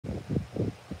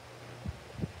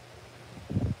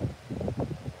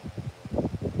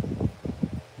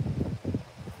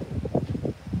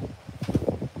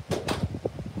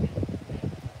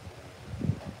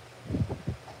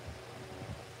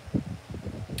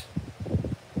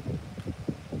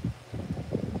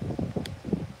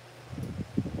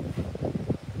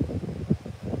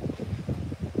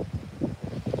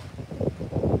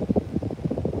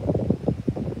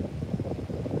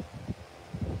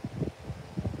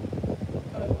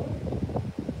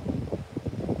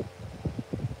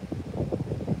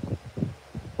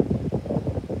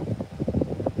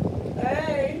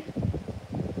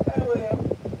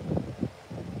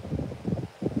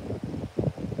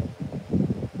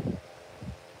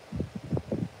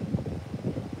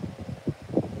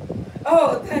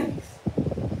Oh, thanks.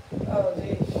 Oh,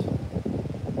 geez.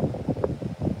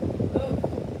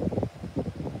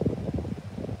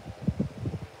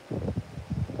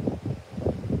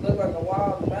 Look like a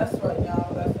wild mess right now,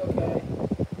 but that's okay.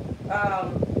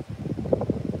 Um,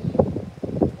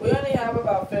 we only have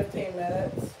about 15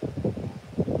 minutes,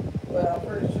 but I'm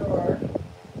pretty sure.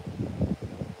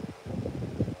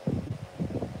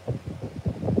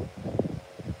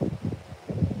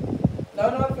 No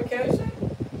notification?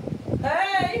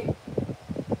 Hey!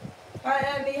 Hi,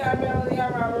 Andy. Hi, Melanie. Hi,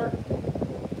 Robert.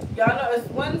 Y'all know it's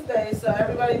Wednesday, so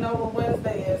everybody know what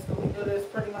Wednesday is, because we do this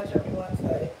pretty much every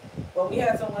Wednesday. Well, we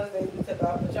had some Wednesdays we took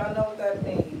off, but y'all know what that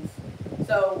means.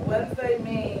 So Wednesday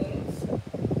means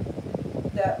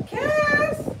that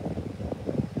Cass.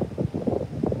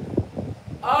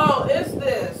 Oh, it's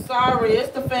this. Sorry,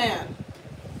 it's the fan.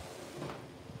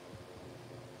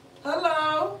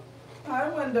 Hello. Hi,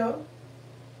 window.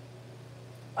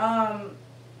 Um,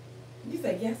 you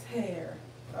said yes, hair.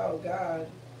 Oh God.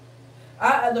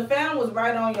 The fan was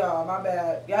right on y'all. My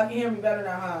bad. Y'all can hear me better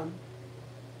now, huh?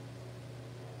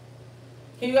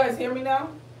 Can you guys hear me now?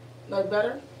 Like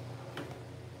better?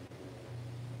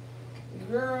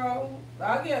 Girl,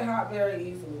 I get hot very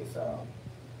easily, so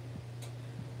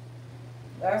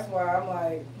that's why I'm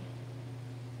like,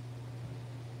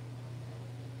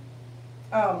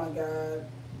 oh my God.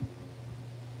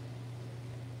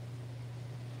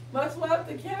 Much love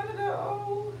to Canada.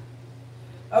 Oh.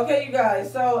 Okay, you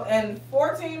guys. So in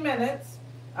 14 minutes,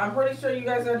 I'm pretty sure you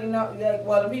guys already know. Like,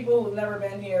 well, the people who've never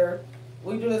been here,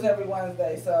 we do this every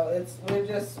Wednesday. So we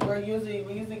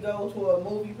usually go to a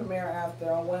movie premiere after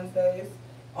on Wednesdays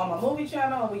on my movie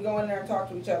channel, and we go in there and talk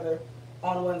to each other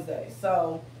on Wednesdays.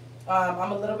 So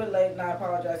I'm a little bit late, and I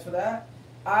apologize for that.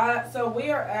 So we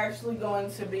are actually going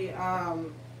to be.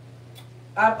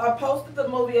 I posted the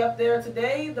movie up there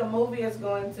today. The movie is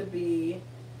going to be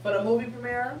for the movie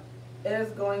premiere. It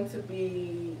is going to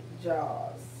be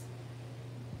Jaws.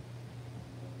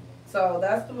 So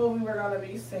that's the movie we're going to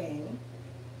be seeing.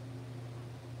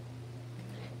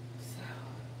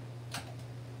 So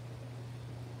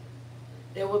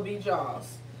it will be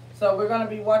Jaws. So we're going to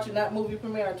be watching that movie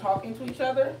premiere and talking to each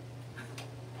other.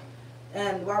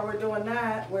 And while we're doing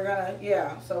that, we're going to,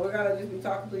 yeah, so we're going to just be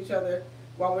talking to each other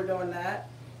while we're doing that.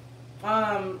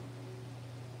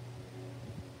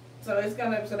 So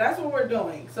that's what we're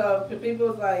doing. So for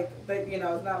people's like, they,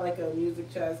 it's not like a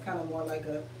music chat. It's kind of more like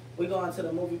we go on to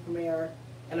the movie premiere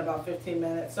in about 15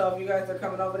 minutes. So if you guys are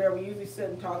coming over there, we usually sit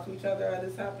and talk to each other as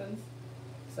this happens.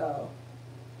 So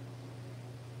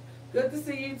good to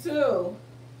see you too.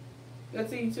 Good to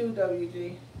see you too,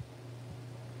 WG.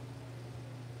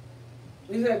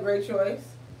 You said great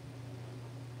choice.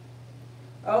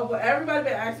 Oh, but everybody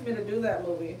been asking me to do that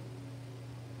movie.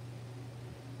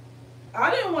 I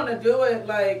didn't want to do it.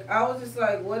 Like, I was just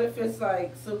like, what if it's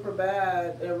like super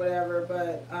bad or whatever?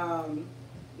 But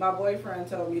my boyfriend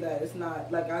told me that it's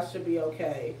not, like, I should be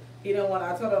okay. He didn't want.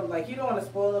 I told him like, you don't want to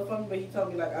spoil it for me, but he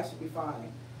told me like I should be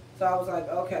fine. So I was like,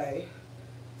 okay.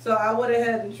 So I went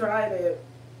ahead and tried it,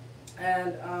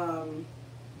 and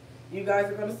you guys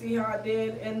are gonna see how I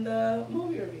did in the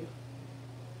movie review.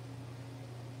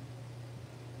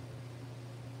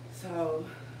 So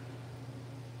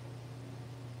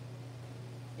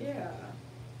yeah.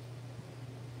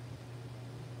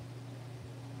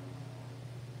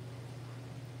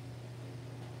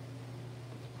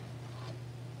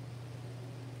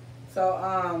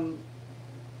 So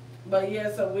but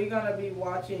yeah, so we're gonna be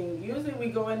watching. Usually we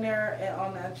go in there and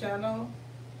on that channel.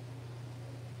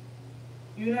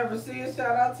 You never see it.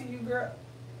 Shout out to you, girl.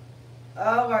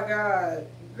 Oh my God,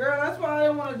 girl. That's why I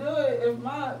didn't want to do it. If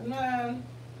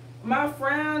my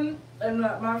friend in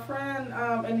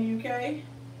the UK,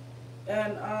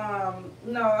 and I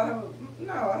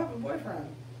have a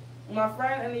boyfriend. My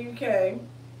friend in the UK,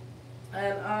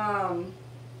 and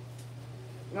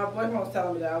my boyfriend was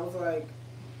telling me that. I was like,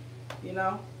 you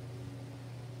know,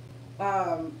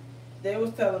 um, they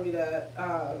was telling me that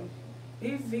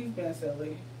he's been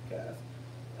silly, guys.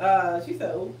 She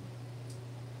said, "Ooh."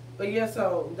 But yeah,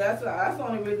 so that's the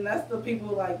only reason. That's the people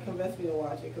who like convinced me to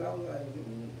watch it, because I was like,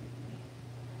 mm-mm.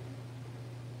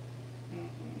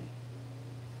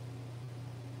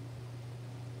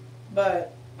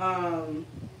 But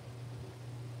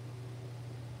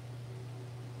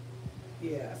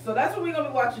yeah. So that's what we're gonna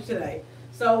be watching today.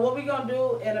 So what we're gonna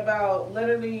do in about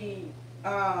literally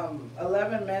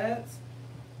 11 minutes,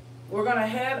 we're gonna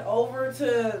head over to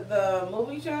the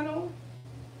movie channel.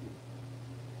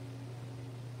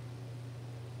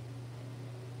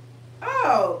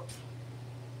 Oh,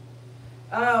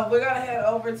 We're gonna head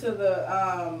over to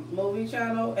the movie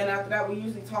channel, and after that, we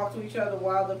usually talk to each other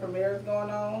while the premiere is going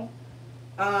on.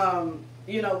 While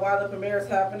the premiere is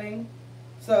happening.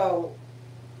 So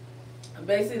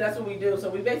basically, that's what we do. So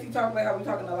we basically talk like how we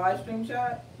talk in the live stream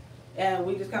chat, and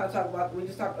we just kind of talk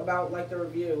about like the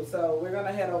review. So we're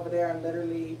gonna head over there in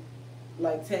literally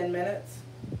like 10 minutes.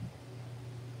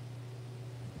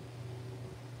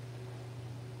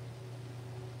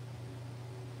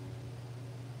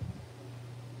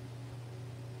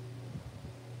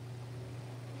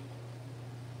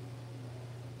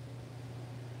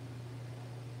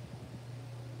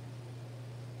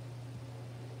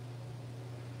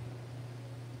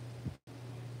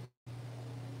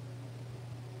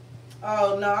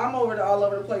 Oh no, I'm all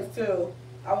over the place too.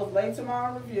 I was late to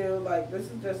my review. Like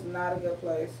this is just not a good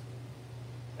place.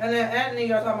 And then Anthony,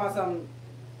 you're talking about some,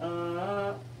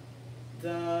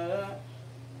 duh,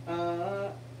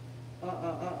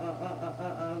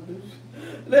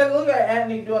 look at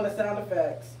Anthony doing the sound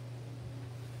effects.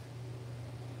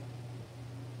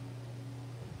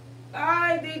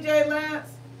 Hi, DJ Lance.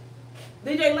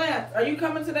 DJ Lance, are you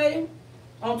coming today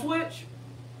on Twitch?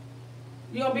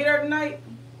 You gonna be there tonight?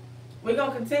 We're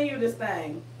gonna continue this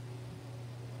thing.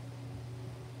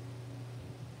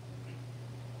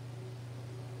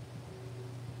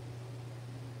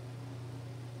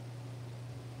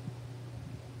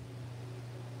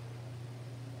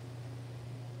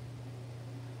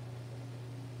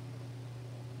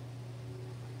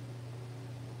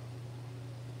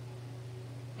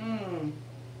 Mm.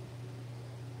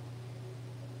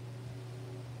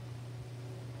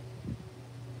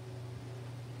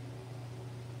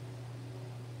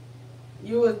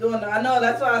 You was doing that. I know,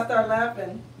 that's why I started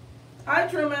laughing. Hi,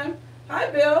 Truman. Hi,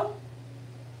 Bill.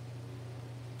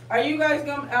 Are you guys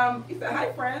he said,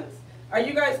 hi, friends. Are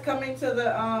you guys coming to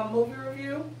the movie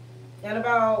review in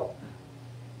about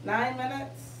 9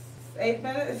 minutes? 8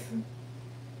 minutes?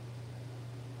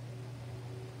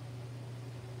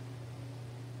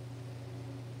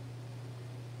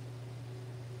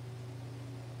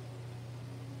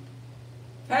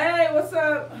 Hey, what's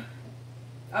up?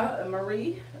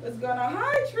 Marie, what's going on?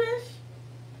 Hi, Trish.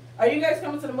 Are you guys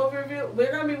coming to the movie review?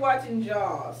 We're gonna be watching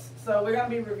Jaws, so we're gonna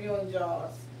be reviewing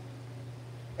Jaws.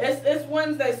 It's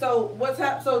Wednesday, so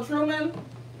So Truman,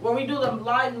 when we do the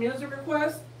live music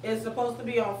request, it's supposed to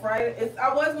be on Friday.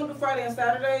 I was gonna do Friday and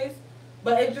Saturdays,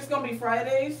 but it's just gonna be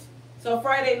Fridays. So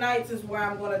Friday nights is where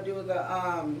I'm gonna do the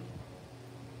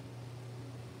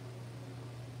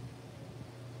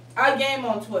I game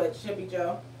on Twitch, Shippy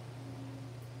Joe.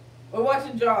 We're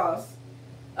watching Jaws.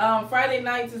 Friday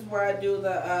nights is where I do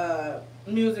the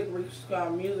music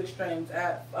streams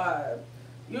at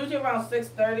usually around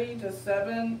 6:30 to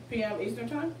 7 p.m. Eastern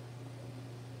time.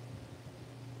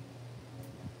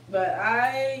 But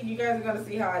you guys are gonna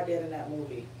see how I did in that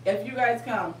movie. If you guys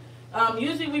come,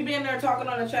 usually we be in there talking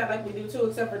on the chat like we do too,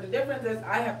 except for the difference is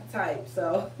I have to type,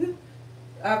 so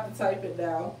I have to type it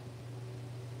down.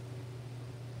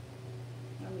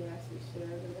 Let me actually share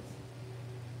this.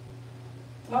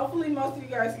 Hopefully most of you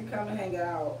guys can come and hang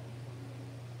out.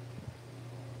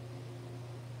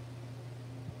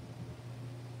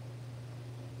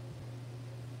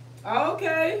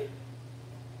 Okay.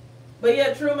 But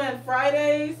yeah, Truman,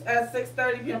 Fridays at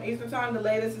 6:30 p.m. Eastern time. The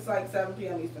latest is like 7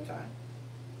 p.m. Eastern time.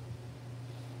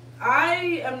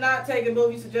 I am not taking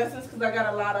movie suggestions because I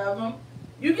got a lot of them.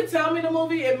 You can tell me the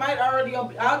movie. It might already.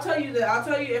 I'll tell you that. I'll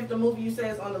tell you if the movie you say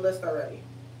is on the list already.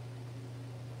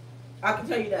 I can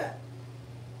tell you that.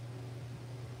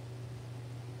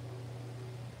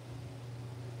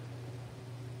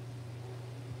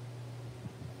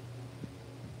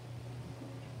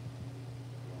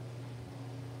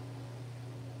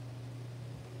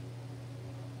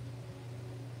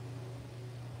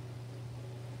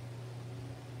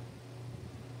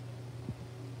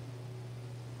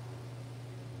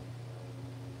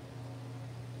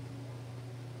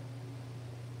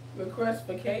 Request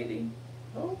for Katie.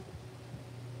 Oh.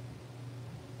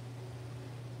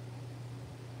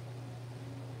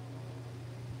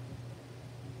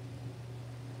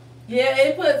 Yeah,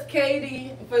 it puts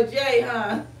Katie for Jay,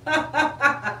 huh?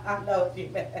 I know what you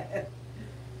meant.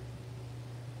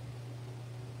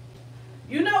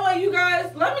 You know what, you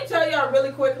guys? Let me tell y'all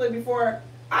really quickly before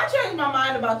I changed my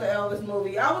mind about the Elvis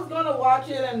movie. I was gonna watch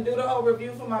it and do the whole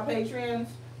review for my Patreons,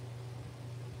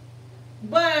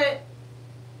 but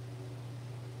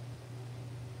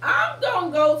I'm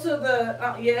gonna go to the.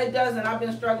 Yeah, it doesn't. I've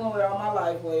been struggling with it all my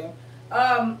life, William.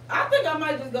 I think I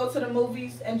might just go to the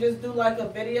movies and just do like a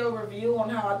video review on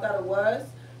how I thought it was.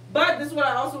 But this is what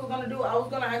I also was gonna do. I was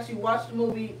gonna actually watch the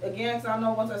movie again, because I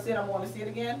know once I see it, I'm going to see it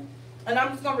again. and I'm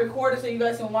just gonna record it so you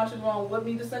guys can watch it along with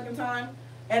me the second time.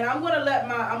 And I'm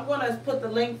gonna put the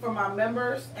link for my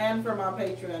members and for my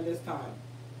Patreon this time.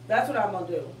 That's what I'm gonna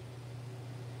do.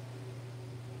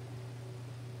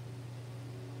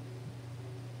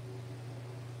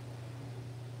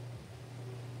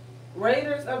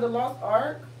 Raiders of the Lost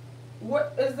Ark.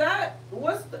 What is that?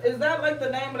 Is that like the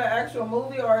name of the actual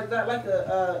movie, or is that like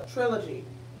a trilogy?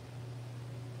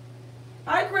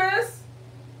 Hi, Chris.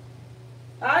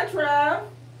 Hi, Trav.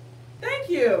 Thank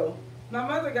you. My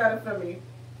mother got it for me.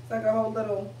 It's like a whole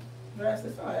little dress.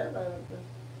 It's on everybody like this.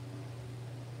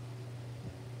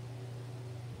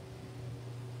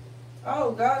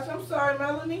 Oh gosh, I'm sorry,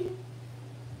 Melanie.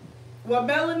 Well,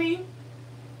 Melanie.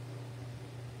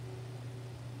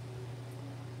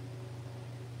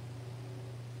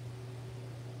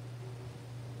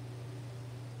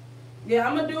 Yeah,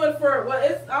 I'm gonna do it for, well,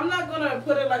 it's, I'm not gonna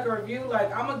put it like a review.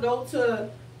 Like, I'm gonna go to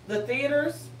the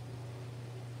theaters.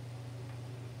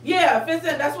 Yeah, if it's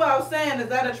in, that's what I was saying. Is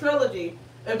that a trilogy?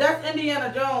 If that's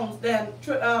Indiana Jones, then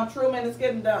Truman is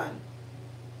getting done.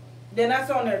 Then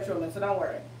that's on there, Truman. So don't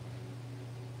worry.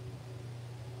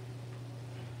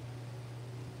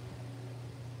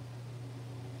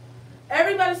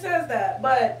 Everybody says that,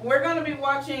 but we're gonna be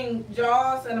watching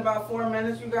Jaws in about 4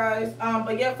 minutes, you guys.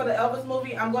 But yeah, for the Elvis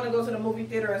movie, I'm gonna go to the movie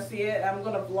theater and see it. I'm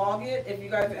gonna vlog it if you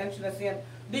guys are interested in seeing.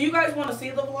 Do you guys want to see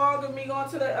the vlog of me going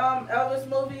to the Elvis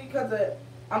movie? Because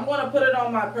I'm gonna put it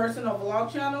on my personal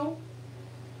vlog channel,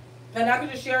 and I can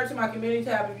just share it to my community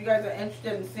tab if you guys are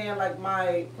interested in seeing like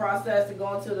my process to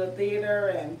going to the theater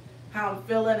and how I'm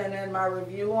feeling, and then my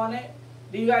review on it.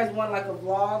 Do you guys want like a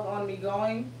vlog on me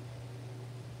going?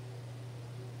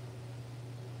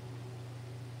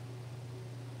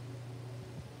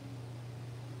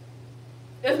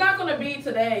 It's not going to be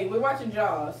today. We're watching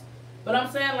Jaws. But I'm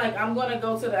saying, like, I'm going to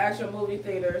go to the actual movie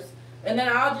theaters. And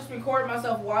then I'll just record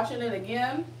myself watching it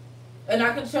again. And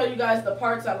I can show you guys the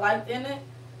parts I liked in it.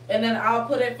 And then I'll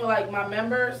put it for, like, my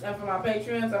members and for my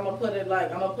patrons. I'm going to put it,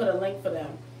 like, I'm going to put a link for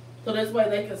them. So this way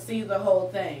they can see the whole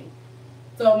thing.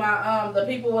 So my, the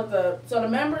people with so the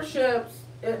memberships,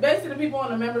 basically the people on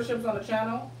the memberships on the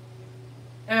channel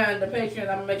and the Patreon, I'm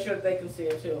going to make sure that they can see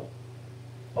it too.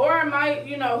 Or I might,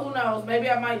 you know, who knows? Maybe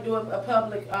I might do a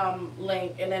public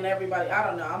link, and then everybody, I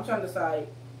don't know. I'm trying to decide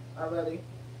already.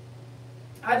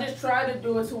 I just try to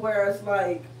do it to where it's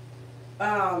like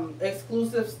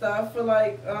exclusive stuff for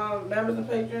like members and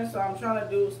patrons. So I'm trying to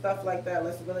do stuff like that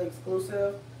that's really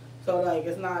exclusive. So like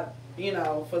it's not, you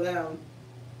know, for them.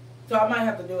 So I might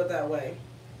have to do it that way.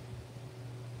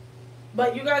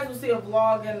 But you guys will see a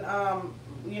vlog and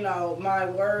you know, my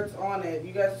words on it.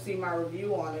 You guys will see my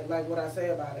review on it, like what I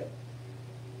say about it.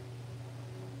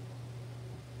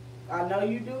 I know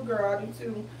you do, girl. I do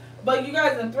too. But you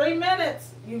guys, in 3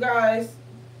 minutes, you guys,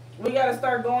 we gotta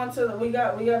start going to the. We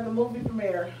got the movie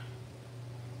premiere.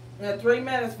 In 3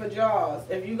 minutes for Jaws.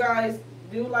 If you guys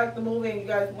do like the movie and you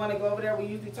guys want to go over there, we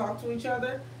usually talk to each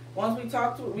other. Once we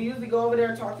usually go over there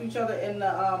and talk to each other in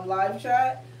the live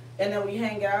chat, and then we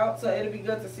hang out. So it'll be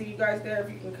good to see you guys there if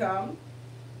you can come.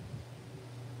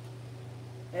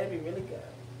 That'd be really good.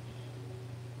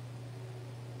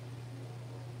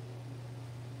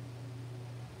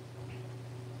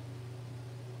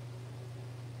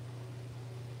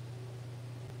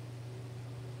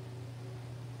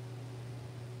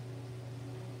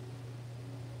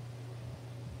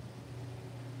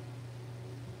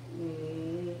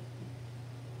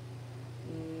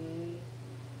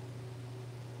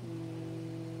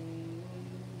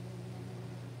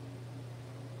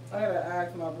 I gotta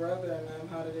ask my brother and them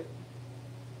how did it.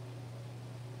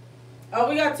 Oh,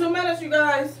 we got 2 minutes, you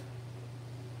guys.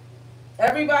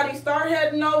 Everybody start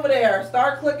heading over there.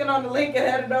 Start clicking on the link and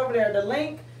heading over there. The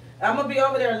link, I'm gonna be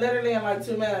over there literally in like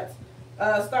 2 minutes.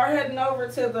 Start heading over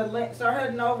to the link. Start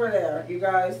heading over there, you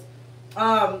guys.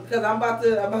 Cause I'm about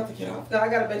to get off. I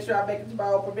gotta make sure I make it to my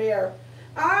open beer.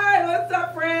 Hi, what's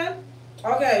up, friend?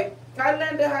 Okay, hi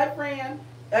Linda, hi friend.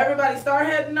 Everybody start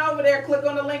heading over there. Click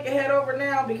on the link and head over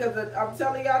now because I'm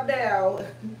telling y'all now.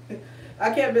 I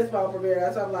can't miss my open beer.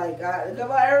 That's what I'm like.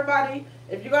 Come on, everybody.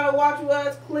 If you're gonna watch with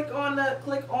us, click on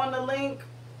the link,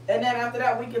 and then after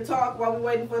that we can talk while we're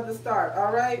waiting for the start.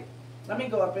 All right. Let me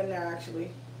go up in there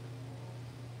actually.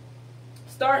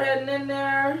 Start heading in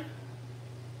there.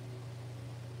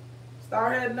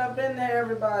 Start heading up in there,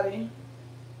 everybody.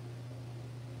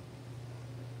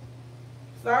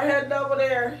 Start heading over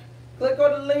there. Click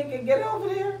on the link and get over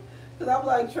there. Because I'm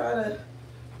like trying to...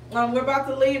 we're about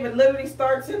to leave. It literally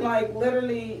starts in like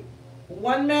literally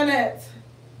 1 minute.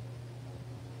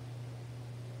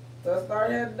 So start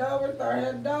heading over. Start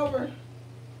heading over.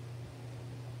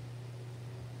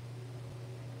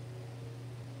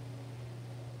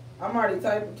 I'm already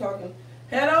talking.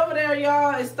 Head over there,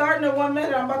 y'all. It's starting in 1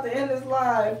 minute. I'm about to end this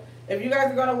live. If you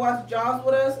guys are gonna watch Jaws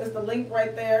with us, it's the link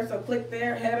right there. So click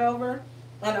there, head over,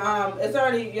 and it's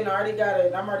already, I already got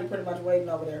it. I'm already pretty much waiting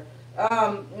over there.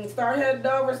 Start heading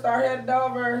over. Start heading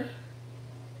over.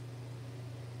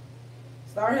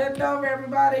 Start heading over,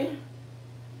 everybody.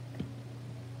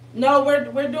 No, we're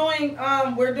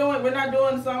not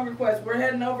doing song requests. We're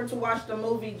heading over to watch the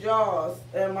movie Jaws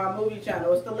in my movie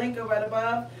channel. It's the link right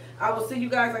above. I will see you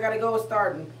guys. I gotta go. It's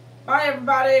starting. Bye,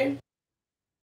 everybody.